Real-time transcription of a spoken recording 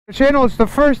Channel. It's the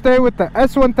first day with the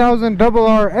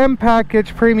S1000RR M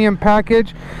package, premium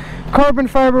package, carbon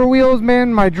fiber wheels,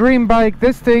 man. My dream bike.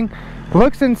 This thing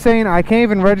looks insane. I can't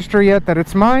even register yet that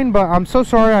it's mine, but I'm so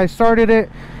sorry I started it.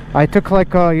 I took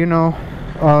like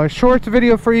a shorts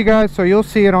video for you guys, so you'll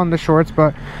see it on the shorts,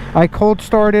 but I cold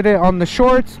started it on the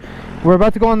shorts. We're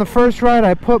about to go on the first ride.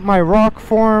 I put my rock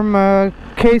form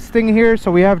case thing here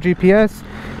so we have GPS.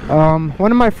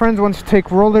 One of my friends wants to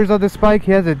take rollers of this bike.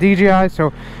 He has a DJI,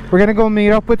 so we're gonna go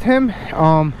meet up with him,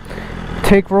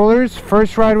 take rollers.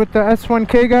 First ride with the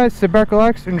S1K, guys. Sit back,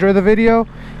 relax, enjoy the video.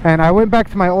 And I went back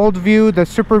to my old view, the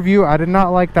super view. I did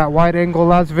not like that wide angle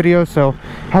last video, so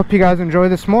hope you guys enjoy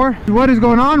this more. What is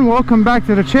going on? Welcome back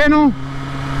to the channel.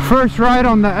 First ride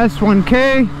on the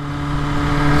S1K.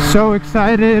 So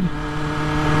excited.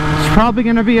 It's probably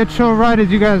gonna be a chill ride, as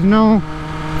you guys know.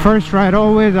 First ride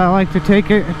always, I like to take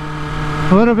it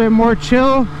a little bit more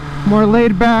chill, more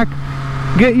laid back,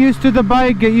 get used to the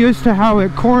bike, get used to how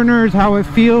it corners, how it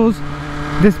feels.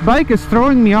 This bike is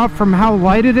throwing me off from how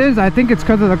light it is. I think it's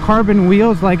because of the carbon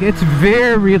wheels. Like, it's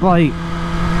very light.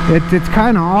 It's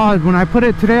kind of odd. When I put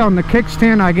it today on the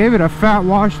kickstand, I gave it a fat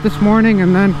wash this morning,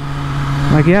 and then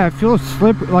like, yeah, it feels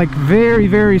like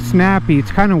very snappy.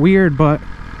 It's kind of weird, but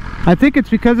I think it's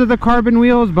because of the carbon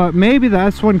wheels, but maybe the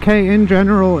S1K in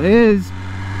general is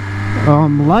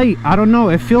light. I don't know,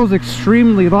 it feels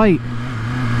extremely light.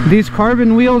 These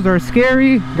carbon wheels are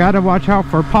scary. Gotta watch out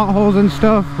for potholes and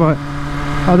stuff, but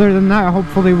other than that,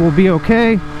 hopefully we'll be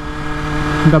okay.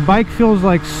 The bike feels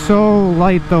like so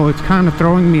light though, it's kind of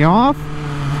throwing me off.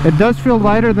 It does feel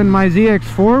lighter than my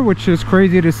ZX4, which is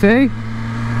crazy to say.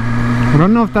 I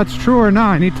don't know if that's true or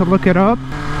not. I need to look it up.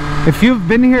 If you've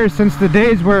been here since the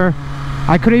days where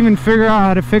I couldn't even figure out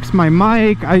how to fix my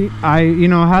mic, I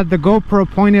had the GoPro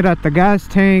pointed at the gas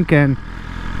tank, and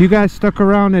you guys stuck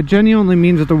around, it genuinely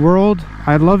means the world.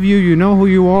 I love you. You know who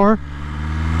you are.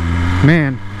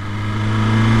 Man,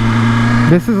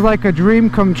 this is like a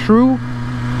dream come true.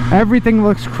 Everything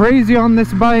looks crazy on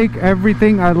this bike.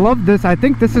 Everything. I love this. I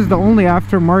think this is the only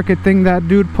aftermarket thing that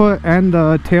dude put, and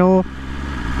the tail.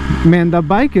 Man, the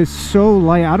bike is so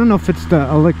light. I don't know if it's the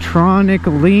electronic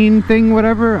lean thing,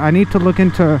 whatever. I need to look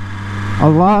into a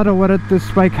lot of what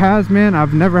this bike has, man.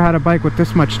 I've never had a bike with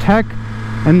this much tech,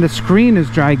 and the screen is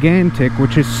gigantic,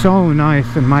 which is so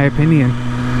nice in my opinion.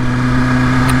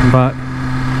 But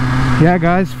yeah,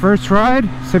 guys, first ride.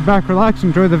 Sit back, relax,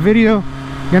 enjoy the video.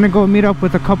 Gonna go meet up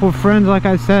with a couple of friends, like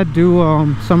I said, do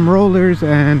some rollers,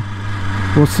 and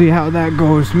we'll see how that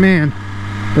goes. Man,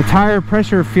 the tire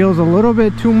pressure feels a little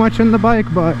bit too much in the bike,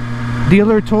 but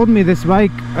dealer told me this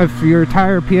bike, if your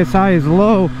tire PSI is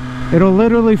low, it'll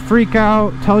literally freak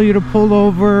out, tell you to pull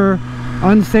over,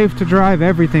 unsafe to drive,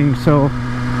 everything. So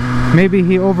maybe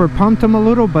he over pumped them a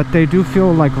little, but they do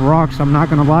feel like rocks, I'm not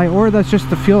gonna lie. Or that's just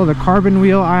the feel of the carbon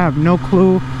wheel, I have no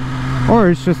clue. Or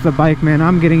it's just the bike, man.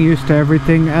 I'm getting used to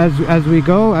everything as we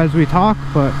go, as we talk.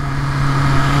 But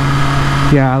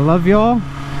yeah, I love y'all.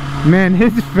 Man,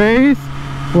 his face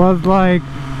was like,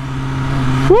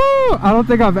 woo! I don't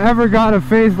think I've ever got a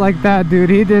face like that, dude.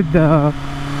 He did the,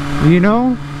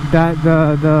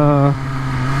 the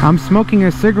I'm smoking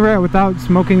a cigarette without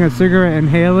smoking a cigarette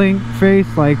inhaling face.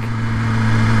 Like,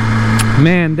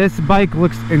 man, this bike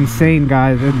looks insane,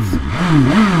 guys.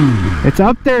 It's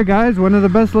up there, guys. One of the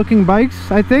best looking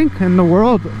bikes, I think, in the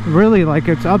world. Really, like,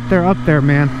 it's up there,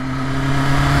 man.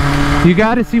 You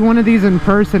got to see one of these in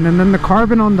person, and then the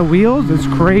carbon on the wheels is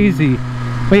crazy.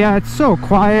 But yeah, it's so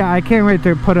quiet. I can't wait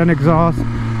to put an exhaust.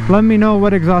 Let me know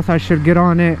what exhaust I should get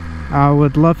on it. I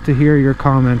would love to hear your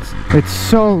comments. It's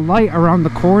so light around the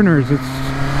corners. It's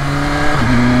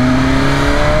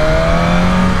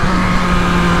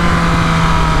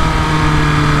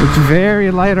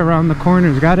very light around the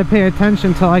corners. Gotta pay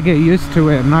attention till I get used to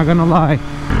it, I'm not gonna lie.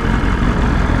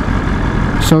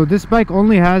 So this bike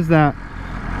only has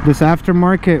this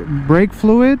aftermarket brake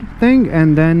fluid thing,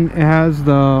 and then it has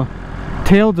the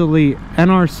tail delete,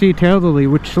 NRC tail delete,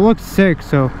 which looks sick.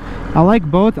 So I like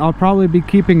both. I'll probably be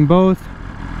keeping both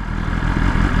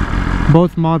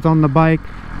mods on the bike.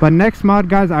 But next mod,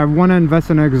 guys, I want to invest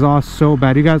in an exhaust so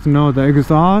bad. You guys know the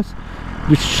exhaust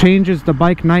just changes the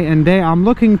bike night and day. I'm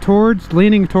leaning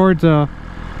towards a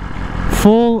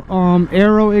full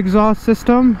aero exhaust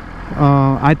system.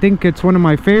 I think it's one of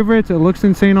my favorites. It looks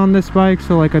insane on this bike.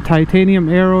 So like a titanium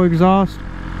aero exhaust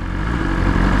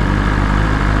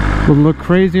would look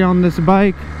crazy on this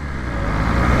bike.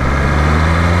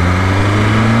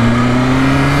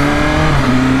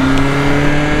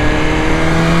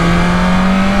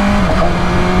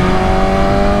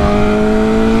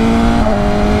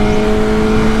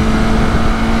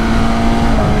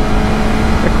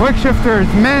 Quick shifter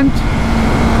is mint.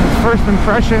 It's first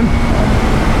impression.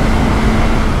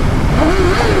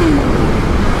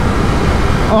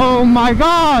 Oh my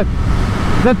god!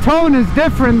 The tone is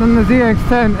different than the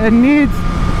ZX10. It needs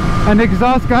an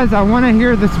exhaust, guys. I want to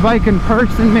hear this bike in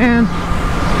person, man.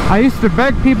 I used to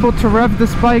beg people to rev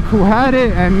this bike who had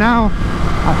it, and now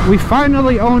we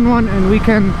finally own one and we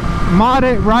can mod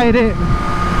it, ride it,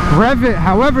 rev it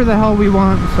however the hell we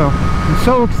want. So I'm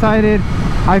so excited.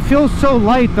 I feel so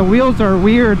light. The wheels are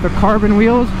weird, the carbon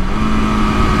wheels.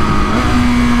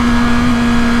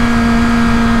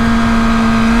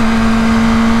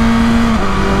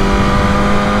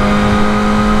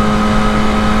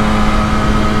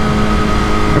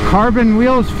 The carbon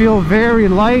wheels feel very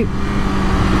light.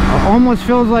 Almost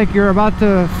feels like you're about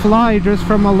to fly just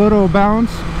from a little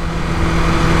bounce.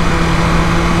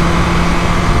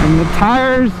 And the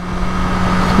tires,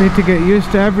 just need to get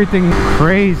used to everything.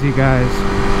 Crazy, guys.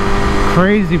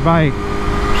 Crazy bike.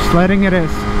 Just letting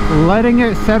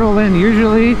it settle in.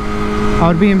 Usually I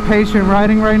would be impatient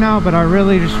riding right now, but I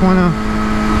really just want to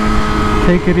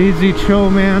take it easy, chill,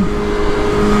 man.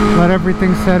 Let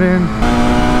everything set in.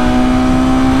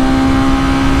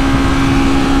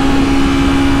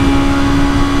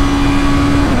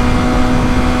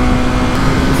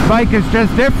 Bike is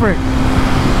just different.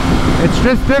 It's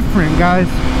just different, guys.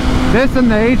 This and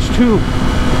the H2,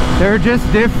 they're just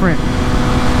different.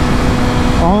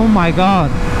 Oh my god,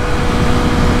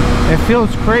 it feels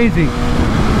crazy.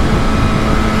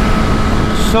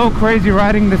 So crazy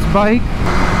riding this bike.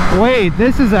 Wait,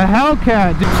 this is a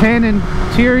Hellcat. Tan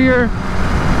interior,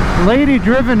 lady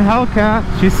driven Hellcat.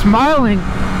 She's smiling.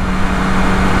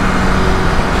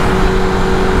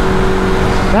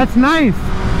 That's nice.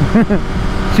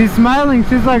 She's smiling.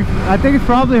 She's like, I think it's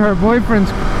probably her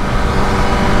boyfriend's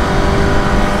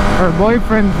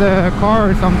car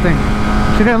or something.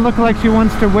 She didn't look like she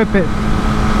wants to whip it.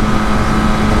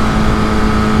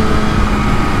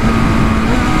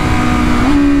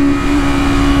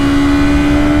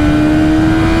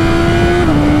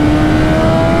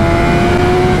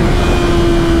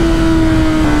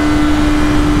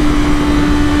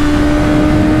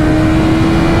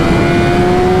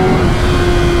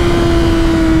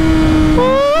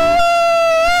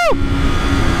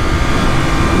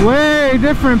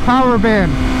 Different power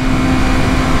band.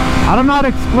 I don't know how to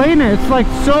explain it. It's like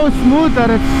so smooth that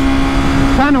it's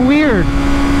kind of weird.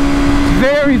 It's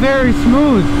very, very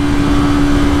smooth.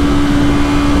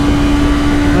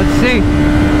 Let's see.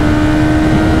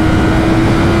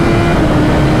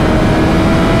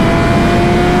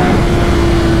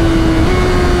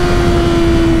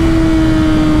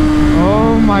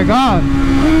 Oh my god.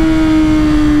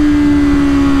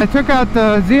 I took out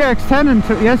the ZX10 in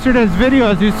yesterday's video,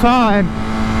 as you saw, and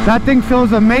that thing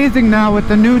feels amazing now with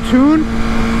the new tune.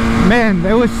 Man,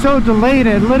 it was so delayed.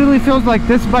 It literally feels like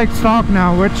this bike's stock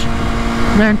now, which,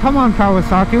 man, come on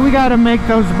Kawasaki, we gotta make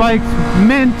those bikes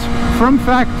mint from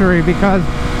factory, because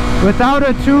without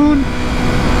a tune,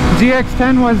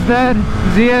 ZX10 was dead,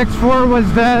 ZX4 was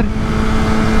dead.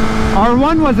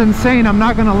 R1 was insane, I'm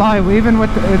not gonna lie. Even with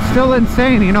it's still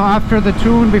insane, you know, after the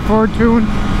tune, before tune.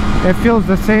 It feels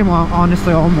the same,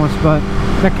 honestly, almost. But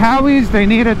the Cowies, they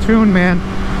need a tune, man.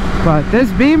 But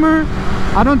this Beamer,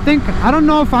 I don't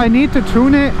know if I need to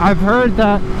tune it. I've heard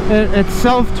that it's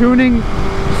self-tuning,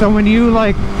 so when you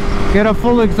like get a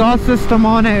full exhaust system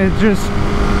on it, it just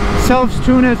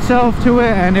self-tune itself to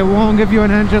it and it won't give you an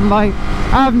engine light.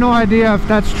 I have no idea if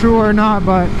that's true or not,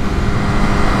 but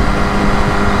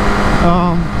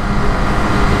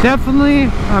definitely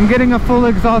I'm getting a full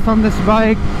exhaust on this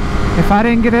bike. If I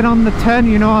didn't get it on the 10,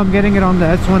 you know I'm getting it on the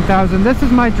S1000. This is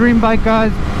my dream bike,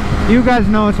 guys. You guys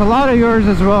know it's a lot of yours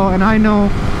as well, and I know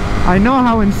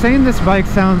how insane this bike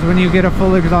sounds when you get a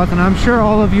full exhaust, and I'm sure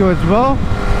all of you as well.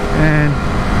 And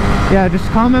yeah, just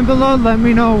comment below, let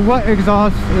me know what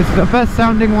exhaust is the best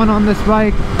sounding one on this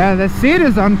bike. Yeah, the seat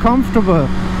is uncomfortable.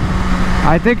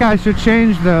 I think I should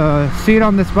change the seat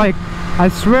on this bike. I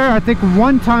swear, I think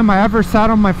one time I ever sat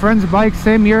on my friend's bike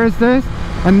same year as this,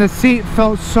 and the seat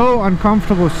felt so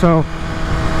uncomfortable. So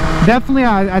definitely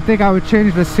I think I would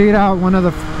change the seat out.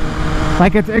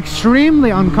 Like, it's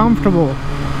extremely uncomfortable.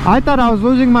 I thought I was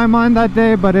losing my mind that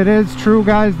day, but it is true,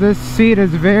 guys. This seat is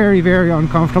very, very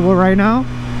uncomfortable right now.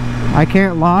 I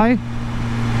can't lie.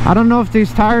 I don't know if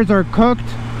these tires are cooked.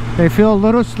 They feel a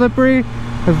little slippery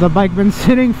because the bike been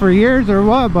sitting for years or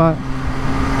what, but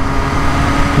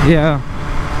yeah.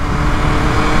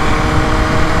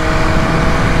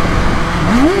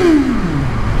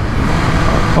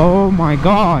 Oh my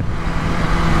god.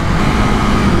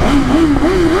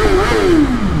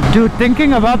 Dude,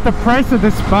 thinking about the price of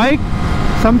this bike,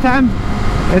 sometimes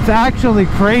It's actually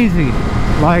crazy.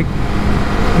 Like,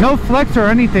 no flex or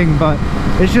anything, but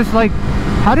it's just like,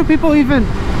 how do people even,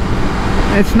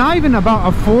 it's not even about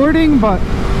affording, but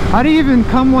how do you even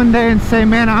come one day and say,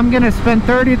 man, I'm gonna spend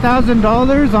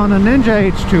 $30,000 on a Ninja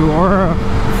H2 or a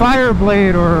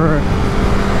Fireblade or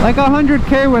like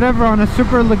 100K whatever on a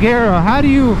Super Ligero? How do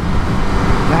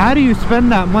you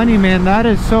spend that money, man? That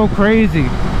is so crazy.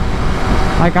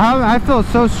 Like, I feel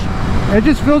so, it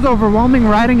just feels overwhelming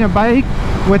riding a bike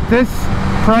with this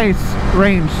price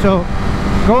range. So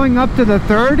going up to the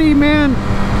 30, man,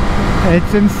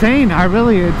 it's insane.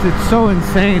 It's so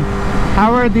insane.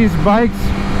 How are these bikes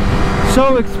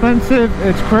so expensive?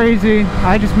 It's crazy.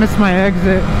 I just missed my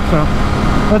exit, so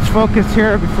let's focus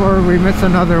here before we miss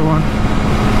another one.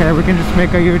 Okay, we can just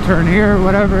make a U-turn here,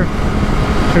 whatever.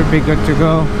 Should be good to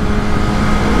go.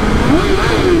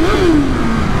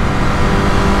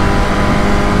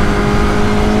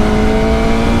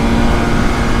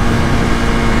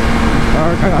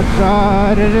 Dark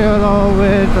outside, it'll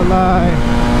always a lie.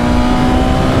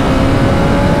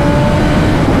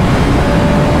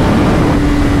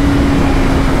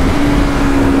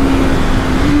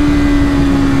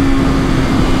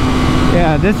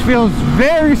 Yeah, this feels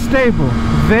very stable.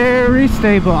 Very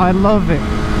stable. I love it.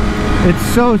 It's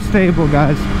so stable,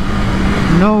 guys.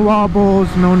 No wobbles,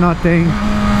 no nothing.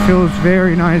 Feels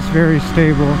very nice, very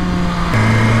stable.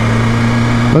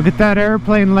 Look at that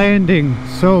airplane landing.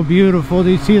 So beautiful. Do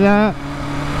you see that?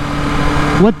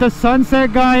 With the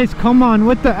sunset, guys, come on.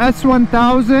 With the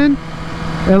S1000,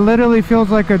 it literally feels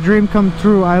like a dream come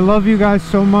true. I love you guys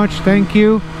so much. Thank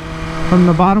you from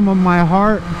the bottom of my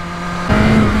heart.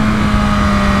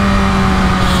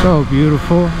 So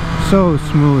beautiful, so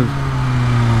smooth.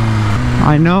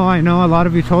 I know a lot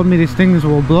of you told me these things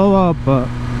will blow up, but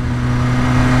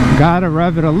gotta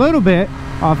rev it a little bit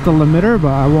off the limiter,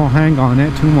 but I won't hang on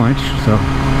it too much. So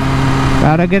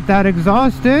gotta get that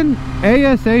exhaust in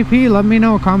ASAP. Let me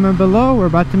know, comment below. We're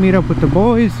about to meet up with the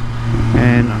boys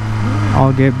and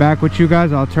I'll get back with you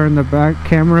guys. I'll turn the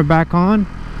camera back on.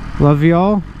 Love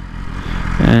y'all,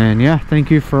 and yeah,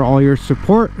 thank you for all your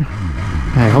support.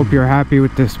 I hope you're happy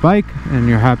with this bike and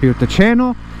you're happy with the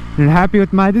channel and happy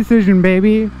with my decision,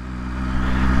 baby.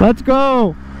 Let's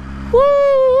go. Woo!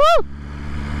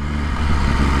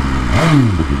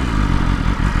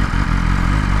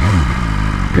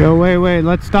 Yo, wait,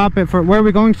 let's stop it for, where are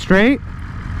we going? Straight?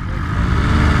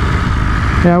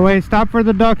 Yeah, wait, stop for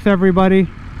the ducks, everybody.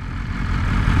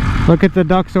 Look at the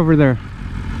ducks over there.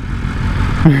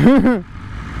 Yeah,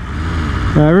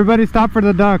 everybody stop for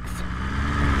the ducks.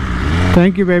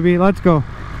 Thank you, baby. Let's go.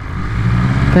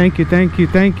 Thank you, thank you,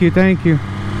 thank you, thank you.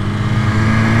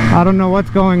 I don't know what's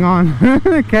going on.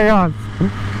 Chaos.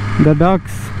 The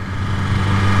ducks.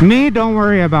 Me, don't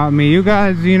worry about me. You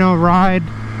guys, you know,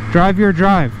 drive your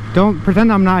drive. Don't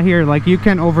pretend I'm not here. Like, you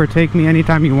can overtake me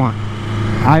anytime you want.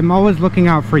 I'm always looking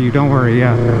out for you. Don't worry.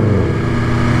 Yeah,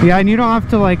 and you don't have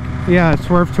to, like, yeah,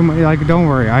 swerve too much. Like, don't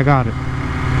worry, I got it.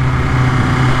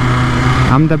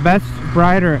 I'm the best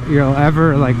rider you'll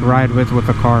ever like ride with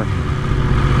a car.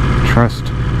 Trust.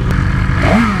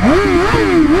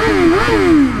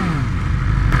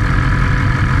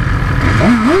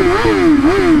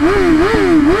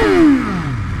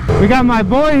 We got my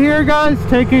boy here, guys,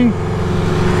 taking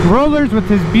rollers with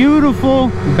his beautiful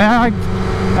bagged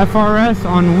FRS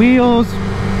on wheels.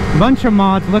 Bunch of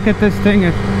mods. Look at this thing.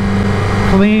 It's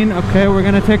clean. Okay, we're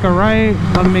gonna take a right.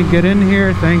 Let me get in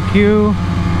here. Thank you.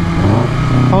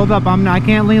 Hold up, I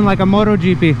can't lean like a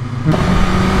MotoGP.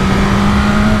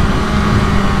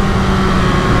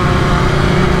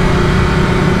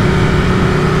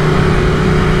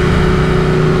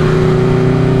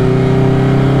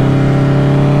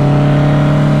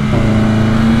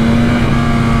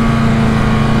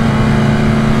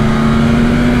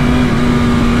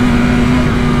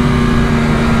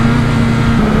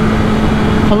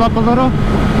 Pull up a little.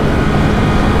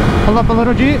 Pull up a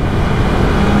little, G.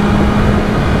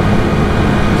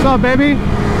 What's up, baby?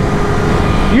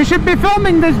 You should be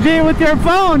filming this, G, with your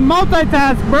phone.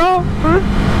 Multitask, bro.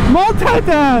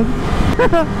 Multitask.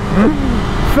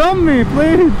 Film me,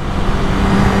 please.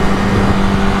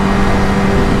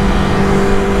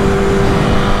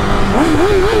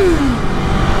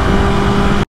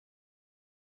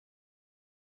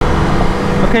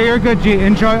 Okay, you're good, G.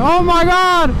 Enjoy. Oh my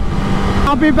God!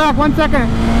 I'll be back. 1 second.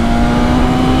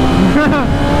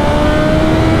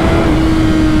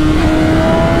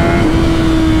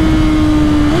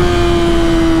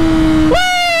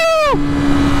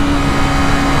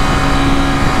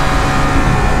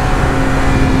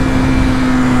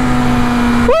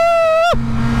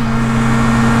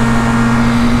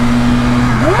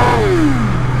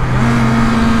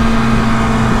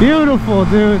 Beautiful,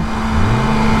 dude.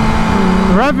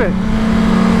 Rev it.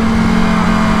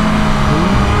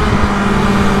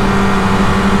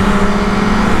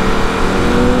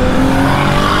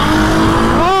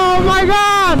 Oh my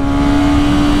God!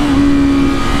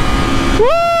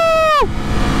 Woo!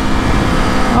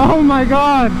 Oh my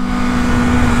God!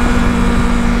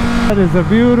 That is a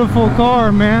beautiful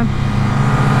car, man.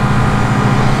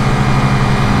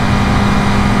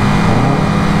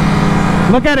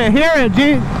 Look at it, hear it,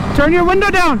 G. Turn your window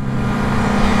down.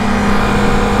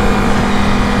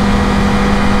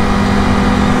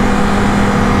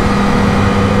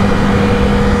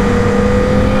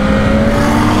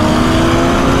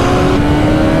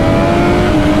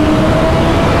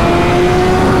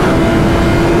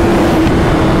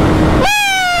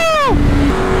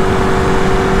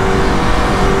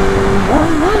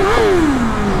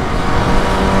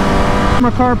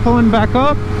 My car pulling back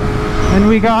up, and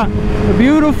we got the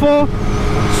beautiful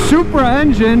Supra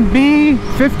engine,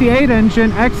 B58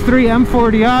 engine, X3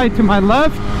 M40i to my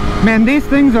left. Man, these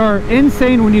things are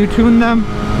insane when you tune them,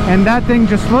 and that thing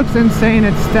just looks insane.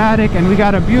 It's static, and we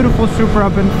got a beautiful Supra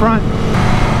up in front.